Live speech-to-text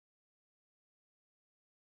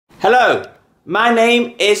Hello, my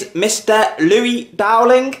name is Mr. Louis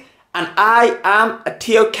Dowling and I am a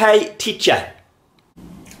TOK teacher.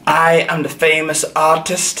 I am the famous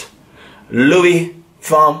artist Louis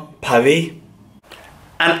from Paris.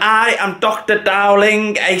 And I am Dr.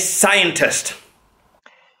 Dowling, a scientist.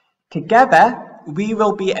 Together, we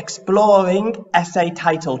will be exploring essay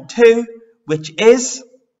title 2, which is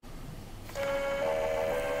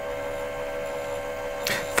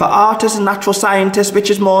For artists and natural scientists, which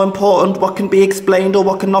is more important, what can be explained or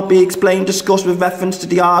what cannot be explained, discussed with reference to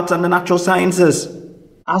the arts and the natural sciences.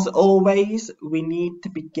 As always, we need to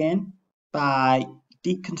begin by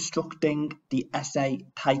deconstructing the essay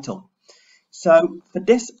title. So for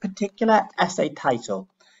this particular essay title,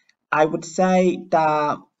 I would say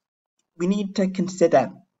that we need to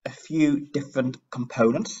consider a few different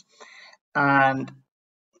components, and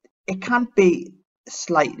it can be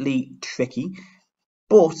slightly tricky,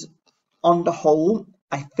 but on the whole,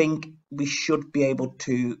 I think we should be able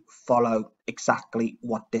to follow exactly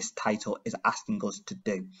what this title is asking us to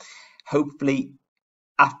do. Hopefully,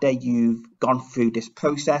 after you've gone through this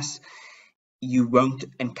process, you won't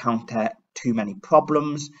encounter too many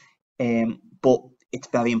problems, but it's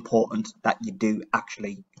very important that you do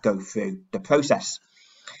actually go through the process.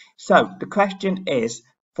 So the question is,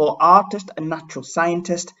 for artist and natural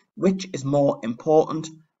scientist, which is more important?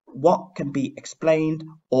 What can be explained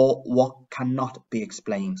or what cannot be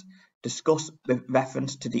explained? Discuss with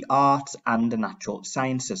reference to the arts and the natural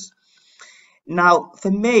sciences. Now,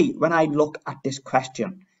 for me, when I look at this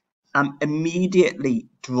question, I'm immediately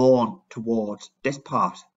drawn towards this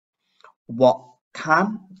part. What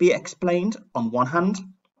can be explained on one hand,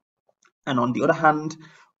 and on the other hand,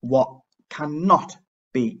 what cannot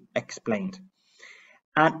be explained.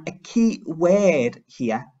 And a key word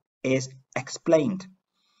here is explained,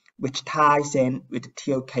 which ties in with the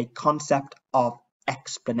TOK concept of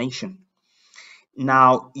explanation.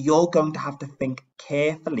 Now, you're going to have to think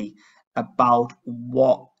carefully about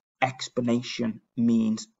what explanation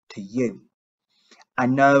means to you. I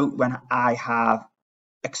know when I have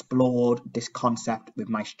explored this concept with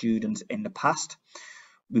my students in the past,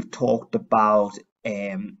 we've talked about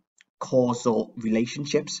causal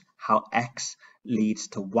relationships, how X leads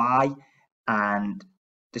to Y, and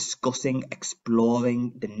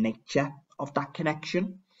exploring the nature of that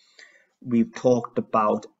connection. We've talked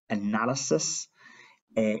about analysis.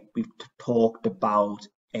 We've talked about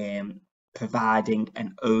providing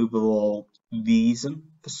an overall reason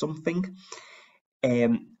for something.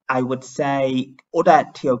 I would say other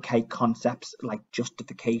TOK concepts like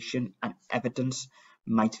justification and evidence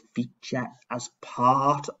might feature as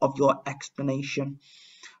part of your explanation,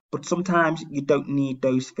 but sometimes you don't need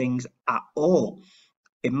those things at all.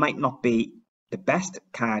 It might not be the best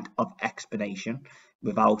kind of explanation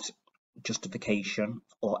without justification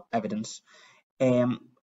or evidence,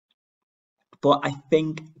 but I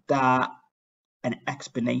think that an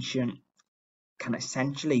explanation can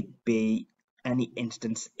essentially be any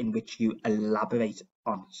instance in which you elaborate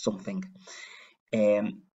on something,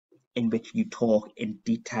 in which you talk in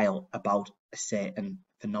detail about a certain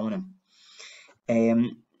phenomenon.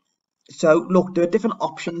 So look, there are different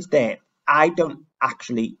options there. I don't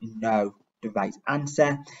actually know the right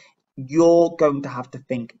answer. You're going to have to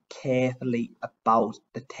think carefully about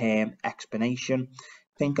the term explanation.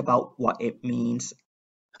 Think about what it means,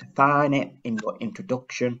 define it in your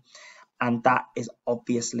introduction, and that is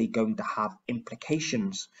obviously going to have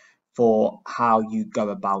implications for how you go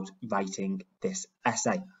about writing this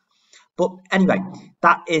essay. But anyway,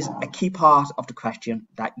 that is a key part of the question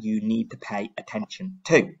that you need to pay attention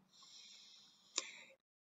to.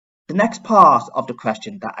 The next part of the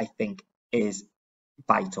question that I think is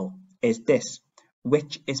vital is this: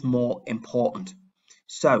 which is more important?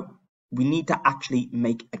 So we need to actually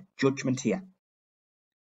make a judgment here.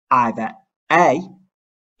 Either A,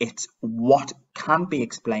 it's what can be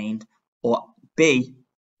explained, or B,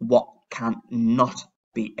 what cannot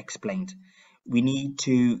be explained. We need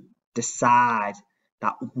to decide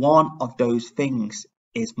that one of those things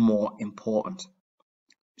is more important.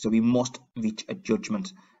 So we must reach a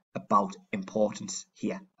judgment about importance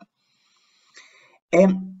here.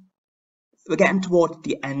 We're getting towards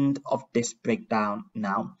the end of this breakdown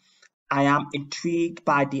now. I am intrigued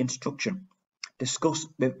by the instruction. Discuss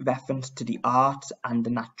with reference to the arts and the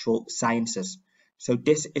natural sciences. So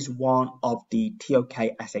this is one of the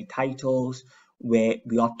TOK essay titles where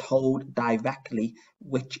we are told directly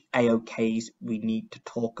which AOKs we need to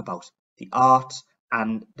talk about, the arts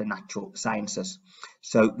and the natural sciences.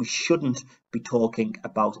 So we shouldn't be talking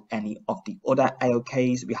about any of the other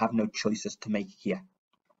AOKs. We have no choices to make here.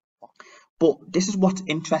 But this is what's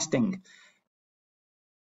interesting.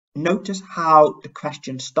 Notice how the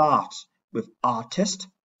question starts with artist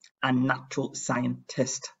and natural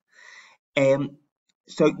scientist.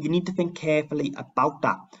 So you need to think carefully about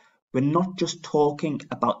that. We're not just talking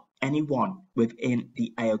about anyone within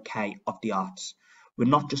the AOK of the arts. We're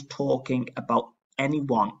not just talking about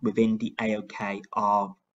anyone within the AOK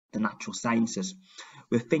of the natural sciences.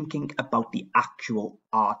 We're thinking about the actual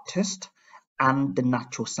artist and the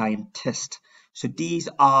natural scientist. So these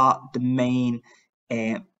are the main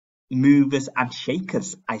movers and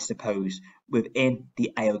shakers, I suppose, within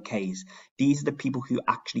the AOKs. These are the people who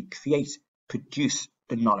actually produce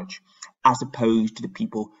the knowledge, as opposed to the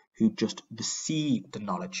people who just receive the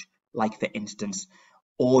knowledge, like for instance,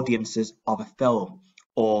 audiences of a film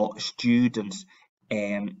or students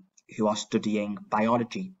who are studying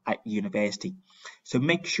biology at university. So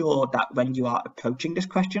make sure that when you are approaching this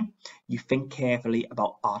question, you think carefully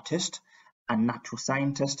about artist and natural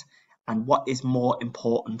scientist and what is more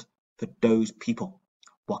important for those people,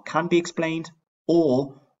 what can be explained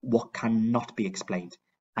or what cannot be explained.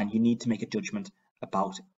 And you need to make a judgment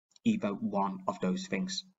about either one of those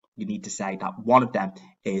things. You need to say that one of them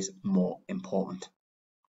is more important.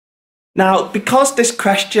 Now, because this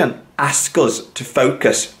question asks us to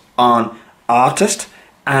focus on artist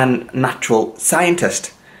and natural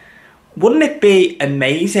scientist, wouldn't it be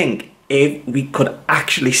amazing if we could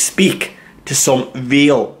actually speak to some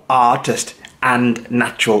real artist and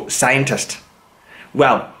natural scientist?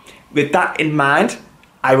 Well, with that in mind,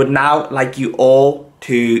 I would now like you all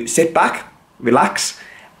to sit back, relax,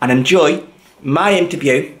 and enjoy my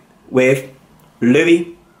interview with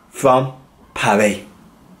Louis from Paris.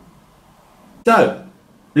 So,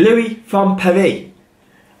 Louis from Paris,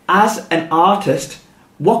 as an artist,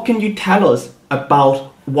 what can you tell us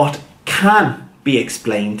about what can be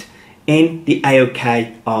explained in the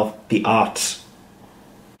AOK of the arts?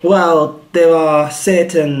 Well, there are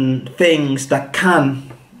certain things that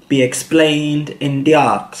can be explained in the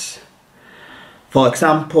arts. For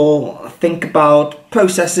example, think about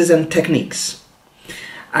processes and techniques.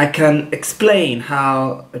 I can explain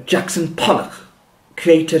how Jackson Pollock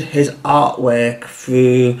created his artwork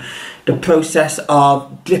through the process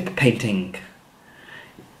of drip painting.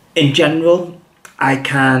 In general, I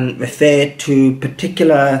can refer to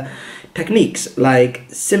particular techniques like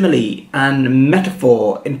simile and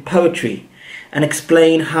metaphor in poetry and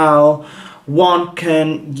explain how one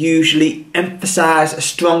can usually emphasize a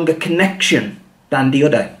stronger connection than the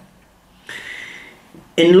other.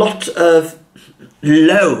 In lots of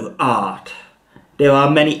low art, there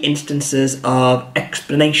are many instances of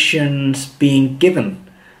explanations being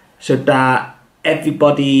given so that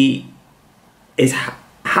everybody is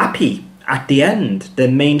happy at the end. The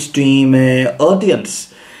mainstream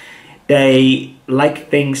audience, they like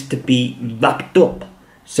things to be wrapped up,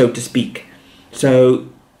 so to speak. So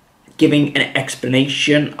giving an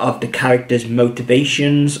explanation of the character's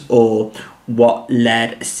motivations or what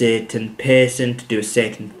led a certain person to do a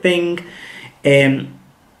certain thing,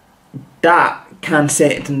 that can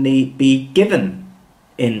certainly be given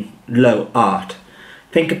in low art.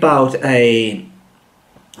 Think about a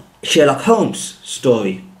Sherlock Holmes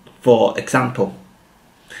story, for example.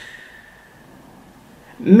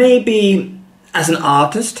 Maybe as an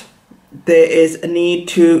artist, there is a need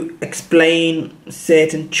to explain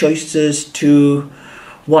certain choices to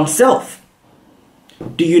oneself.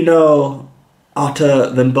 Do you know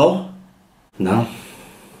Arthur Rimbaud? No.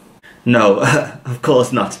 No, of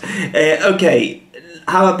course not. Okay,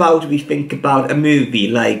 how about we think about a movie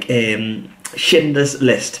like Schindler's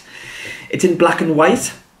List? It's in black and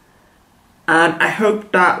white, and I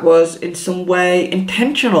hope that was in some way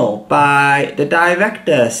intentional by the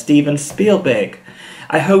director, Steven Spielberg.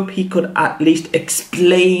 I hope he could at least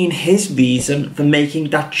explain his reason for making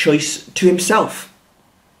that choice to himself.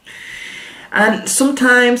 And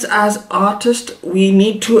sometimes as artists, we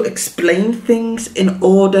need to explain things in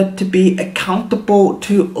order to be accountable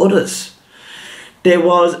to others. There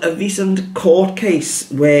was a recent court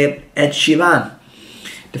case where Ed Sheeran,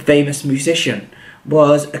 the famous musician,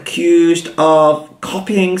 was accused of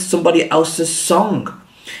copying somebody else's song.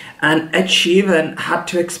 And Ed Sheeran had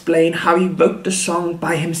to explain how he wrote the song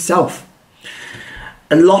by himself.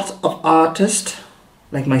 A lot of artists,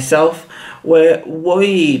 like myself, were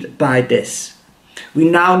worried by this. We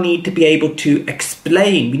now need to be able to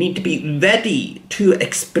explain, we need to be ready to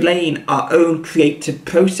explain our own creative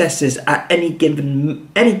processes at any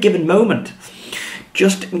given moment,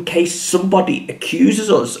 just in case somebody accuses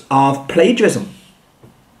us of plagiarism.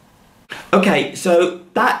 Okay, so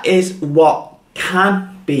that is what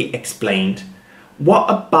can be explained. What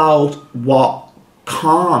about what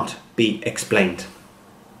can't be explained?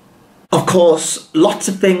 Of course, lots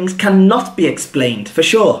of things cannot be explained, for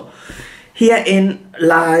sure. Herein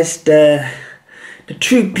lies the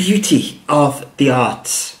true beauty of the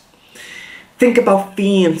arts. Think about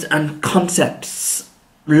themes and concepts.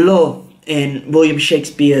 Love in William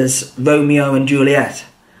Shakespeare's Romeo and Juliet.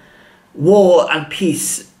 War and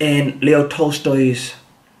peace in Leo Tolstoy's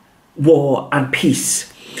War and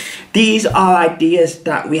Peace. These are ideas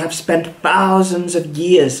that we have spent thousands of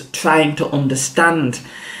years trying to understand,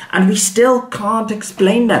 and we still can't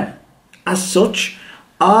explain them. As such,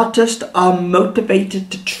 artists are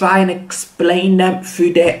motivated to try and explain them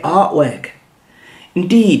through their artwork.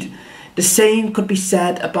 Indeed, the same could be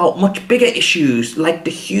said about much bigger issues like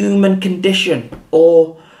the human condition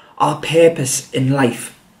or our purpose in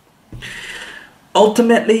life.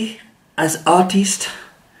 Ultimately, as artists,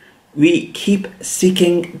 we keep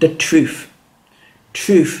seeking the truth.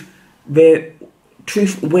 Truth with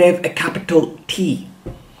a capital T.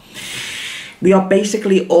 We are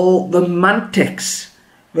basically all romantics.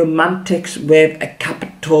 Romantics with a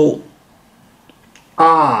capital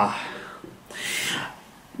R.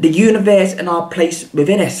 The universe and our place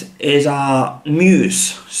within it is our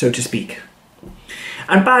muse, so to speak.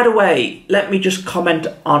 And by the way, let me just comment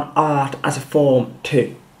on art as a form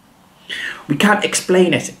too. We can't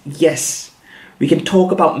explain it, yes. We can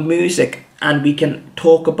talk about music, and we can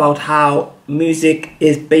talk about how music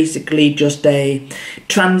is basically just a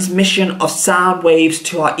transmission of sound waves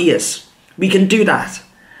to our ears. We can do that,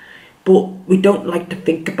 but we don't like to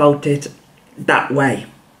think about it that way.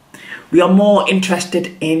 We are more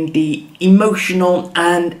interested in the emotional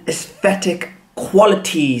and aesthetic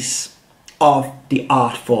qualities of the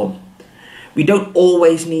art form. We don't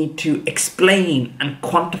always need to explain and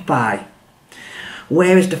quantify.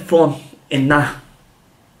 Where is the fun in that?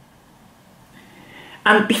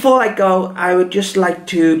 And before I go, I would just like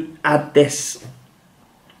to add this.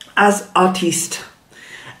 As artists,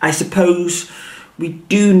 I suppose we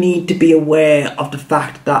do need to be aware of the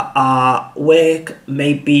fact that our work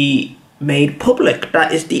may be made public.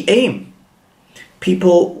 That is the aim.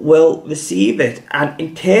 People will receive it and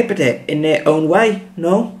interpret it in their own way,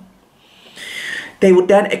 no? They will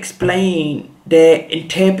then explain their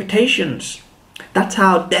interpretations. That's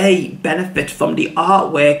how they benefit from the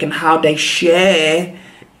artwork and how they share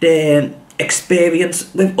their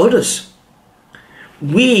experience with others.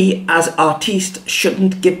 We as artists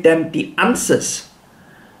shouldn't give them the answers.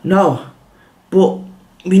 No, but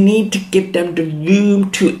we need to give them the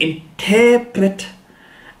room to interpret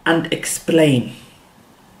and explain.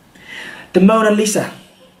 The Mona Lisa.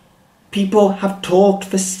 People have talked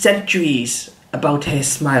for centuries about her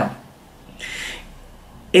smile.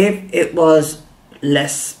 If it was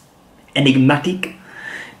less enigmatic,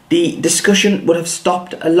 the discussion would have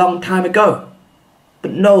stopped a long time ago.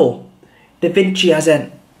 But no, Da Vinci as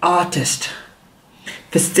an artist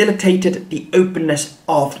facilitated the openness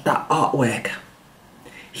of that artwork.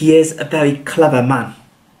 He is a very clever man.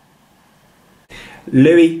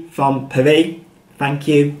 Louis from Paris, thank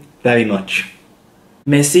you very much.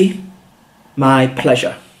 Merci, my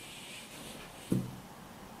pleasure.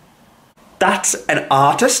 That's an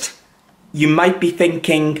artist. You might be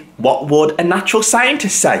thinking, what would a natural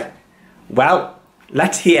scientist say? Well,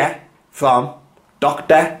 let's hear from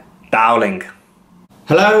Dr. Dowling.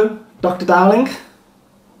 Hello, Dr. Dowling.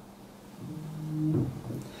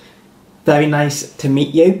 Very nice to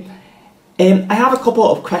meet you. I have a couple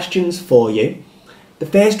of questions for you. The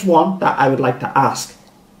first one that I would like to ask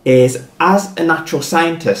is, as a natural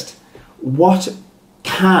scientist, what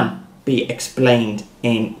can be explained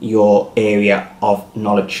in your area of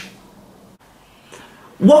knowledge?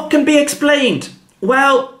 What can be explained?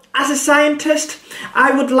 Well, as a scientist,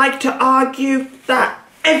 I would like to argue that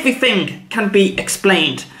everything can be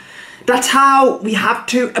explained. That's how we have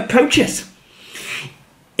to approach it.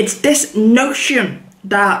 It's this notion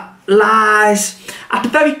that lies at the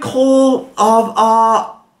very core of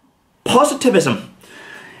our positivism.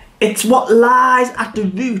 It's what lies at the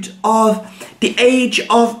root of the age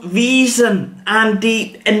of reason and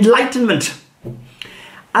the Enlightenment.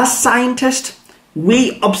 As scientists,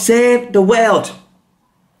 we observe the world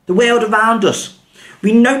around us.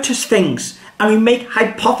 We notice things and we make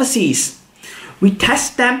hypotheses. We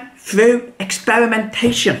test them through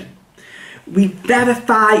experimentation. We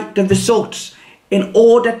verify the results in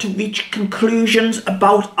order to reach conclusions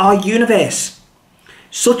about our universe.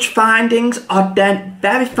 Such findings are then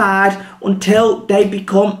verified until they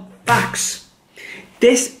become facts.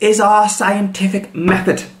 This is our scientific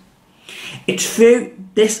method. It's through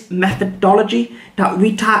this methodology that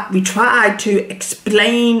we try to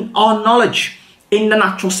explain our knowledge in the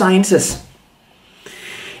natural sciences.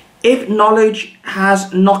 If knowledge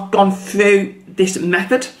has not gone through this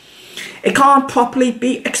method, it can't properly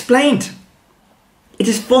be explained. It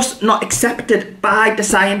is thus not accepted by the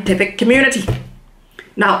scientific community.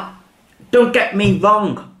 Now, don't get me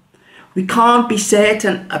wrong. We can't be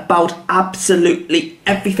certain about absolutely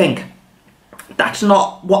everything. That's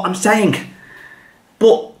not what I'm saying.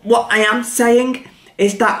 But what I am saying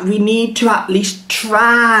is that we need to at least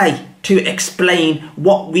try to explain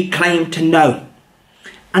what we claim to know.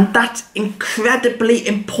 And that's incredibly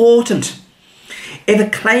important. If a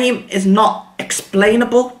claim is not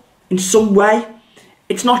explainable in some way,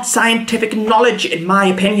 it's not scientific knowledge, in my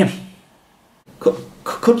opinion.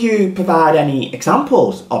 Could you provide any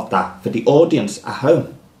examples of that for the audience at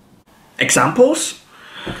home? Examples?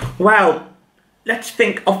 Well, let's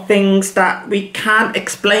think of things that we can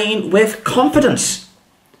explain with confidence.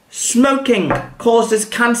 Smoking causes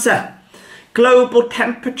cancer. Global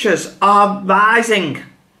temperatures are rising.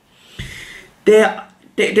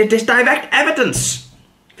 There's direct evidence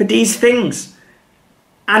for these things,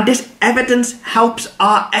 and this evidence helps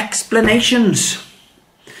our explanations.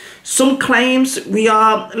 Some claims we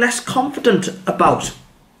are less confident about.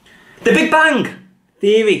 The Big Bang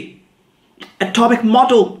theory, atomic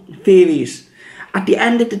model theories. At the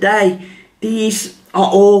end of the day, these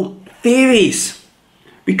are all theories.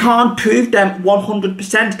 We can't prove them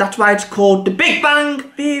 100%. That's why it's called the Big Bang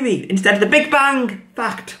theory instead of the Big Bang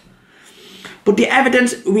fact. But the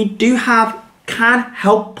evidence we do have can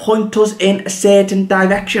help point us in a certain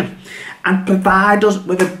direction and provide us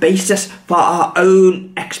with a basis for our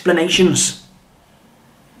own explanations.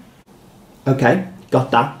 Okay,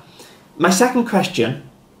 got that. My second question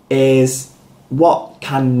is, what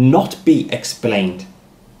cannot be explained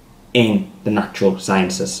in the natural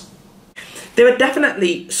sciences? There are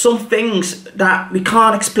definitely some things that we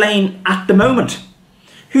can't explain at the moment.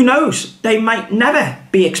 Who knows? They might never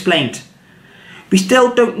be explained. We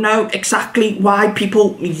still don't know exactly why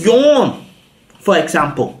people yawn, for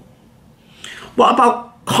example. What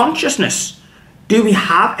about consciousness? Do we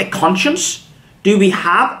have a conscience? Do we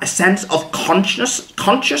have a sense of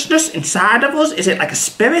consciousness inside of us? Is it like a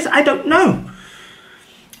spirit? I don't know.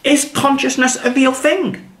 Is consciousness a real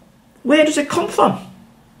thing? Where does it come from?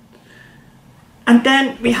 And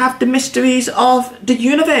then we have the mysteries of the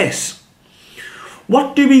universe.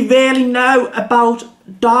 What do we really know about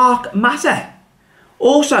dark matter?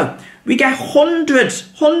 Also, we get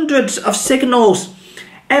hundreds of signals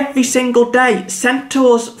every single day sent to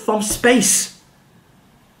us from space.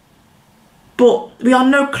 But we are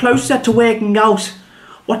no closer to working out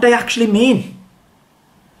what they actually mean.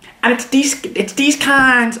 And it's these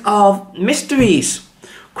kinds of mysteries,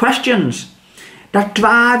 questions, that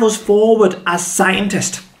drive us forward as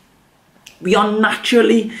scientists. We are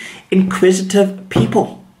naturally inquisitive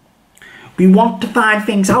people. We want to find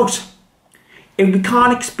things out. If we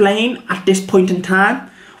can't explain at this point in time,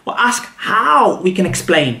 we'll ask how we can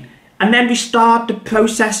explain, and then we start the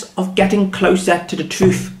process of getting closer to the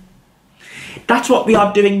truth. That's what we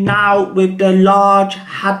are doing now with the Large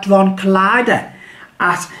Hadron Collider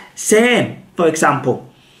at CERN, for example.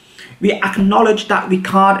 We acknowledge that we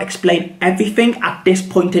can't explain everything at this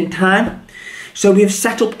point in time, so we have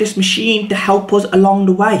set up this machine to help us along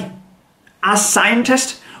the way. As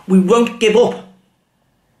scientists, we won't give up.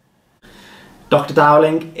 Dr.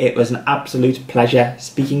 Dowling, it was an absolute pleasure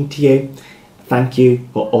speaking to you. Thank you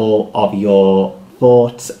for all of your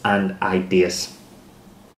thoughts and ideas.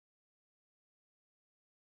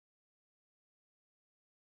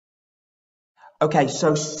 Okay,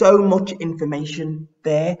 so much information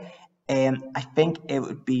there. I think it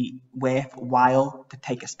would be worthwhile to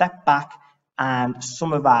take a step back and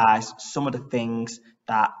summarise some of the things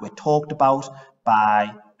that were talked about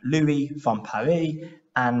by Louis from Paris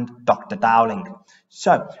and Dr. Dowling.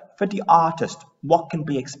 So, for the artist, what can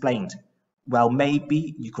be explained? Well,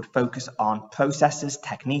 maybe you could focus on processes,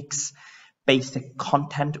 techniques, basic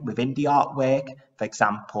content within the artwork, for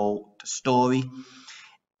example, the story.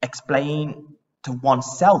 Explain to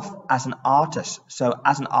oneself as an artist. So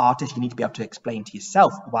as an artist, you need to be able to explain to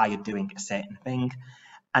yourself why you're doing a certain thing.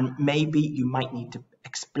 And maybe you might need to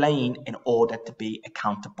explain in order to be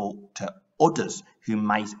accountable to others who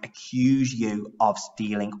might accuse you of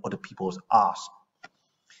stealing other people's art.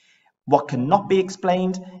 What cannot be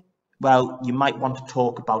explained? Well, you might want to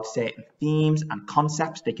talk about certain themes and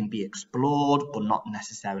concepts. They can be explored but not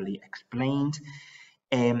necessarily explained.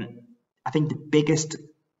 I think the biggest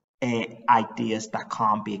ideas that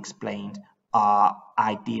can't be explained are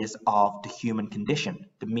ideas of the human condition,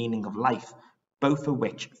 the meaning of life, both of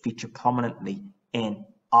which feature prominently in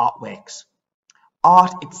artworks.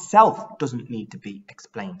 Art itself doesn't need to be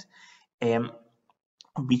explained.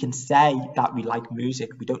 we can say that we like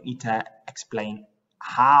music. We don't need to explain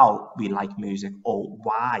how we like music or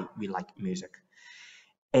why we like music.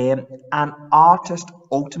 And artists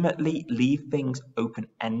ultimately leave things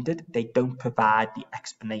open-ended. They don't provide the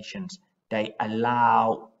explanations. They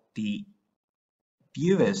allow the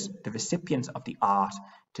viewers, the recipients of the art,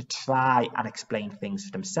 to try and explain things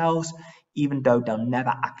for themselves, even though they'll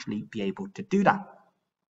never actually be able to do that.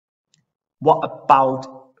 What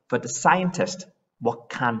about for the scientist? What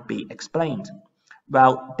can be explained?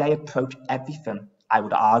 Well, they approach everything, I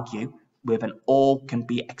would argue, with an all can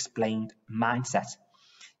be explained mindset.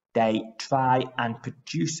 They try and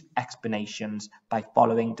produce explanations by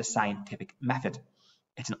following the scientific method.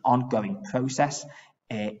 It's an ongoing process.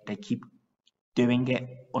 They keep doing it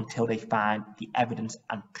until they find the evidence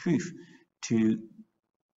and proof to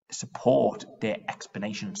support their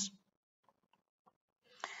explanations.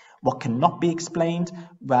 What cannot be explained?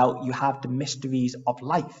 Well, you have the mysteries of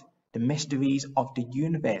life, the mysteries of the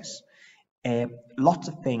universe. Lots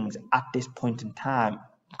of things at this point in time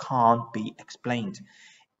can't be explained.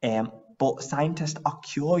 But scientists are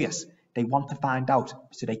curious. They want to find out,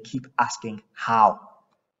 so they keep asking how.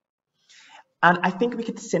 And I think we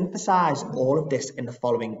could synthesize all of this in the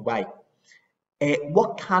following way.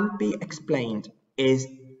 What can be explained is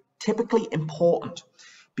typically important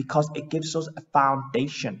because it gives us a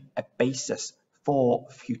foundation, a basis for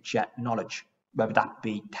future knowledge, whether that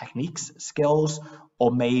be techniques, skills,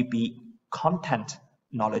 or maybe content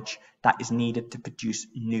knowledge that is needed to produce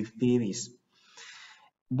new theories.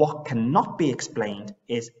 What cannot be explained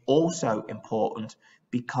is also important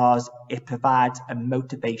because it provides a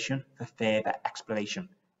motivation for further exploration.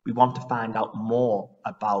 We want to find out more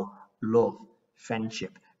about love,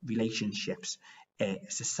 friendship, relationships,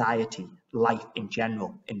 society, life in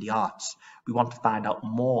general, in the arts. We want to find out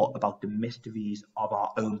more about the mysteries of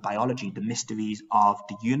our own biology, the mysteries of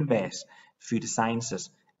the universe through the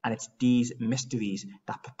sciences. And it's these mysteries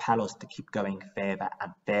that propel us to keep going further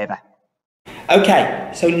and further.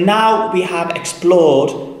 Okay, so now we have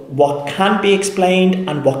explored what can be explained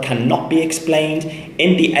and what cannot be explained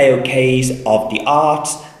in the AOKs of the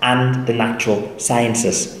arts and the natural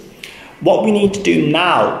sciences. What we need to do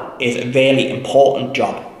now is a really important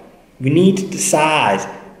job. We need to decide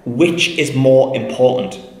which is more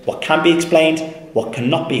important, what can be explained, what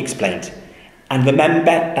cannot be explained. And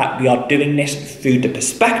remember that we are doing this through the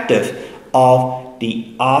perspective of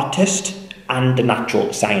the artist and the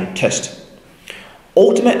natural scientist.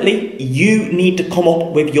 Ultimately, you need to come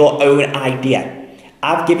up with your own idea.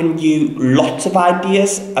 I've given you lots of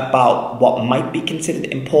ideas about what might be considered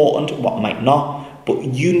important, what might not, but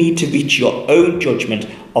you need to reach your own judgment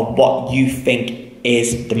of what you think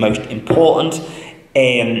is the most important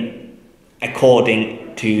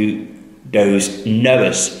according to those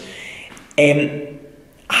knowers.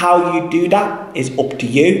 How you do that is up to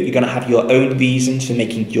you. You're going to have your own reasons for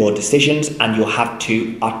making your decisions and you'll have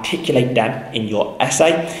to articulate them in your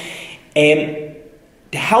essay.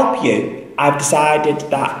 To help you, I've decided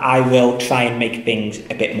that I will try and make things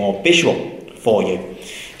a bit more visual for you.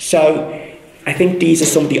 So I think these are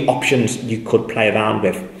some of the options you could play around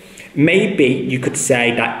with. Maybe you could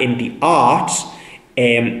say that in the arts,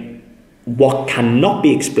 what cannot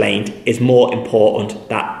be explained is more important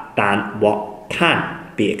than what can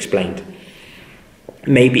be explained.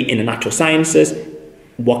 Maybe in the natural sciences,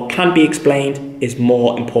 what can be explained is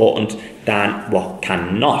more important than what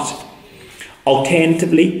cannot.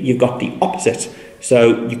 Alternatively, you've got the opposite.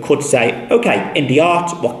 So you could say, okay, in the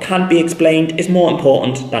arts, what can be explained is more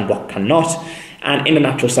important than what cannot. And in the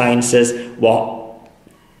natural sciences, what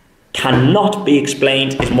cannot be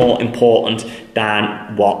explained is more important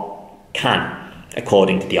than what can,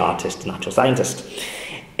 according to the artist, the natural scientist.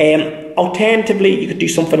 Alternatively, you could do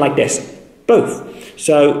something like this, both.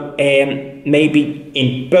 So maybe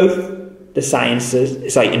in both the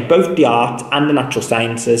sciences, in both the art and the natural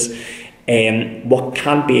sciences, what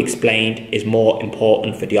can be explained is more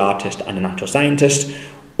important for the artist and the natural scientist,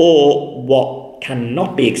 or what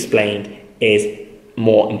cannot be explained is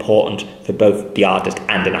more important for both the artist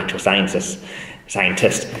and the natural scientist.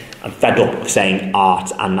 I'm fed up of saying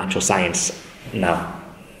art and natural science now.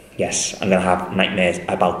 Yes, I'm going to have nightmares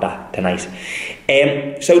about that tonight.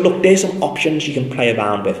 So look, there's some options you can play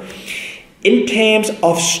around with. In terms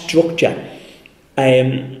of structure,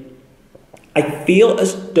 I feel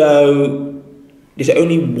as though there's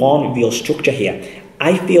only one real structure here.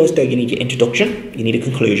 I feel as though you need your introduction, you need a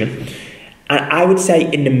conclusion, and I would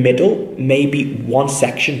say in the middle, maybe one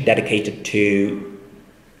section dedicated to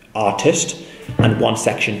artist and one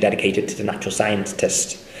section dedicated to the natural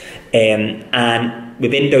scientist. And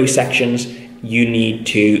within those sections, you need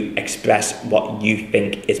to express what you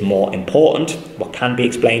think is more important, what can be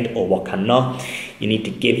explained or what cannot. You need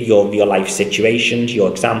to give your real life situations,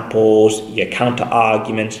 your examples, your counter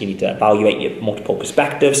arguments. You need to evaluate your multiple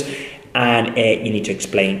perspectives, and you need to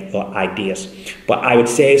explain your ideas. But I would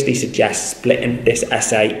seriously suggest splitting this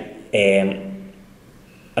essay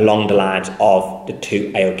along the lines of the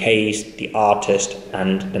two AOKs, the artist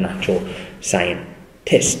and the natural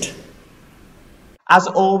scientist. As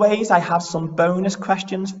always, I have some bonus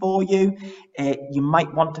questions for you. You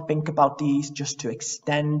might want to think about these just to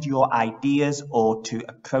extend your ideas or to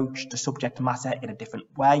approach the subject matter in a different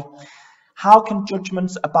way. How can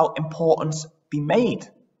judgments about importance be made?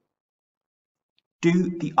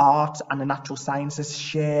 Do the arts and the natural sciences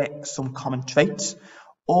share some common traits,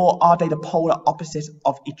 or are they the polar opposites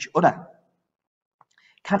of each other?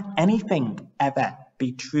 Can anything ever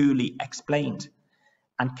be truly explained?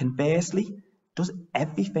 And conversely, does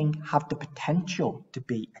everything have the potential to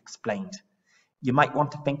be explained? You might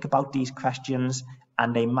want to think about these questions,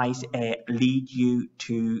 and they might lead you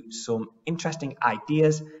to some interesting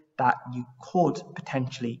ideas that you could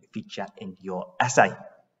potentially feature in your essay.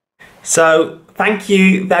 So thank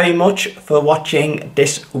you very much for watching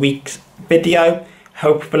this week's video.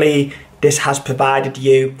 Hopefully this has provided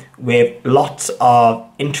you with lots of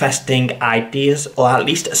interesting ideas, or at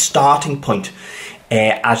least a starting point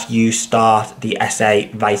as you start the essay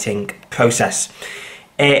writing process.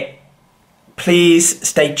 Please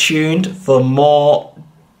stay tuned for more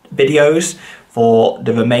videos for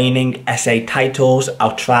the remaining essay titles.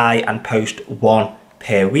 I'll try and post one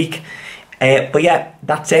per week. But yeah,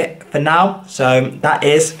 that's it for now. So that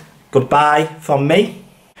is goodbye from me.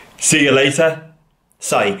 See you later.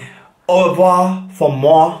 Sorry, au revoir from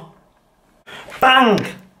moi. Bang!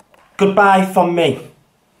 Goodbye from me.